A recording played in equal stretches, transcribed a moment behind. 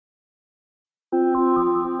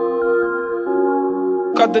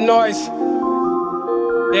Cut the noise.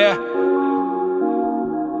 Yeah.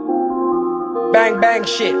 Bang bang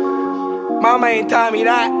shit. Mama ain't taught me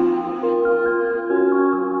that.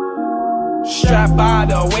 Strap by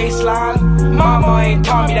the waistline. Mama ain't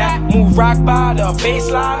taught me that. Move rock by the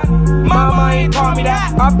baseline. Mama ain't taught me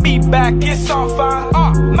that. I be back, it's all fine.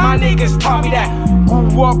 My niggas taught me that.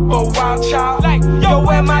 Grew up a wild child. Like, yo,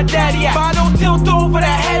 where my daddy at? But I don't tilt over the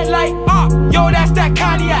headlight. Yo, that's that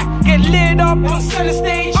cognac. Get lit up on center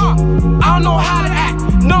stage. I don't know how to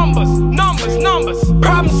act. Numbers, numbers, numbers.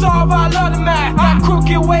 Problem solve, I love the math. That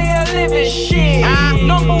crooked way of living, shit.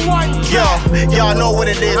 Number one, yo, y'all know what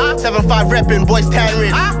it is. 7-5 reppin', boys tan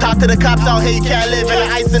ridge. Talk to the cops out here, you can't live. And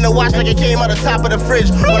the ice in the watch like it came out the top of the fridge.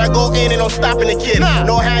 When I go in, ain't no stopping the kid.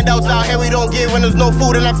 No handouts out here, we don't give. When there's no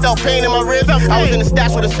food and I felt pain in my ribs. I was in the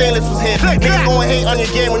stash where the stainless was hit. Niggas gon' hate on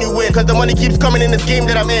your game when you win, cause the money keeps coming in this game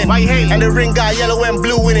that I'm in. And the ring got yellow and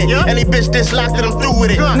blue in it. Any bitch dislocked it, I'm through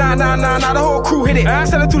with it. Nah, the whole crew hit it.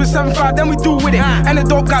 Send it to the 7-5, then we do with it. And the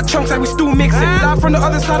dope got chunks like we stew mixing. Live from the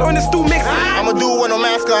other side on the stew mixing. I'ma do it with no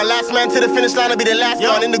mask on. Last man to the finish line, I'll be the last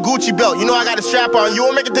one. In the Gucci belt, you know I got a strap on. You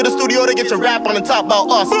won't make it to the studio to get your rap on and talk about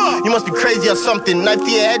us. You must be crazy or something. Knife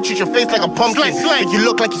to your head, treat your face like a pumpkin. Make you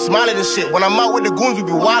look like you smiling and shit. When I'm out with the goons, we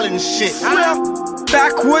be wildin' and shit.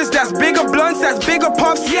 Backwards, that's bigger blunts, that's bigger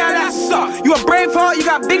puffs, yeah, that suck. You a brave heart, you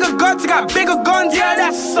got bigger guts, you got bigger guns, yeah,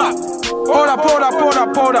 that suck. Hold up, hold up, hold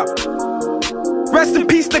up, hold up. Rest in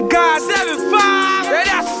peace to God, 7-5, yeah,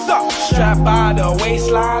 that suck. Strap by the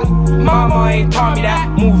waistline, mama ain't taught me that.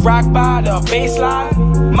 Move rock by the baseline,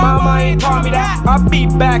 mama ain't taught me that. I be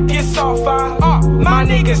back, it's all fine, my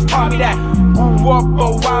niggas taught me that. Grew up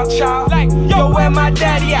a wild child, like, yo, where my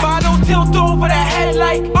daddy at? But I don't tilt over the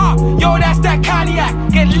headlight, yo, that's that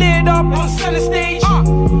cognac. Get lit up on center stage, I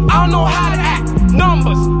don't know how to act.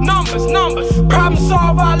 Numbers, numbers, numbers. Problem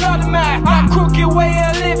solve, I love the math. That crooked way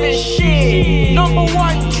of living, shit. Number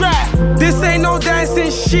one draft. This ain't no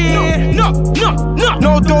dancing shit. No.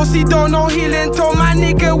 No do-si-do, no healing. Told my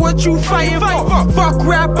nigga what you fighting for. Fuck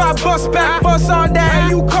rap, I bust back. Bust on that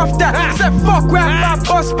and you cuff that. Said fuck rap, I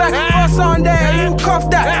bust back. Bust on that and you cuff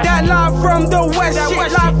that. That live from the west shit.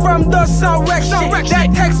 Live from the southwest shit.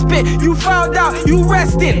 That text spit, you found out, you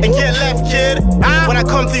resting. And get left, kid. When I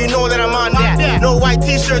come to you, know that I'm on that. No white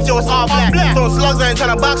t-shirts, yo, it's all black. Throwing slugs, I ain't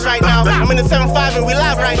tryna box right now. I'm in the 7-5 and we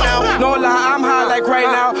live right now. No lie, I'm high like right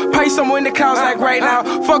now. Probably somewhere in the clouds like right now.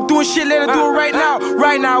 Fuck doing shit, let her do it right now.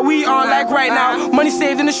 Right now, we on like right now. Money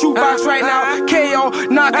saved in the shoebox right now. KO,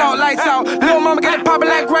 knockout, lights out. Lil' mama get it poppin'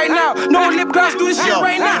 like right now. No lip gloss, do this shit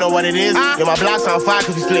right now. You know what it is? Yo, my block's on fire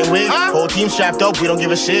cause we splitting wigs. Whole team strapped up, we don't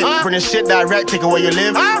give a shit. Bring this shit direct, take it where you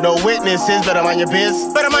live. No witnesses, better mind your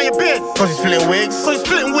biz. Better mind your biz. Cause we splitting wigs.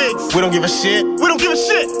 We don't give a shit. We don't give a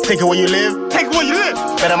shit. Take it where you live. Take it where you live.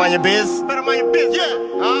 Better mind your biz. Better mind your biz. Yeah.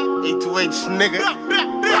 A2H nigga.